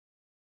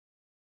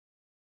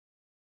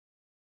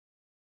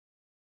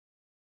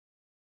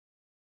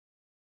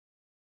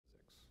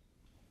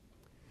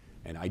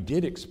I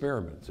did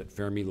experiments at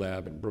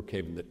Fermilab and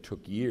Brookhaven that took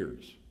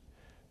years.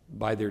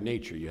 By their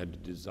nature, you had to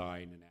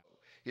design and...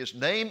 His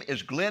name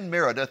is Glenn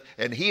Meredith,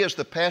 and he is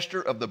the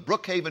pastor of the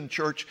Brookhaven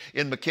Church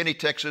in McKinney,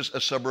 Texas, a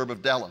suburb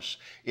of Dallas.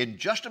 In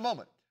just a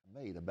moment,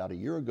 made about a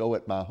year ago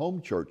at my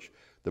home church,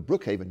 the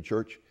Brookhaven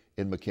Church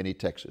in McKinney,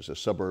 Texas, a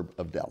suburb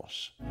of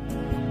Dallas.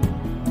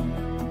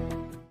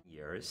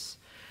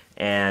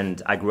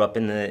 And I grew up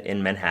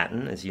in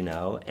Manhattan, as you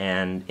know,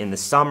 and in the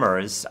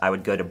summers I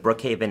would go to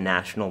Brookhaven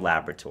National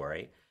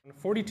Laboratory.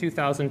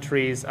 42,000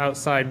 trees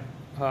outside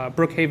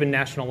Brookhaven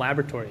National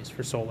Laboratories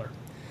for solar.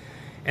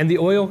 And the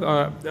oil,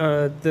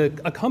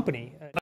 a company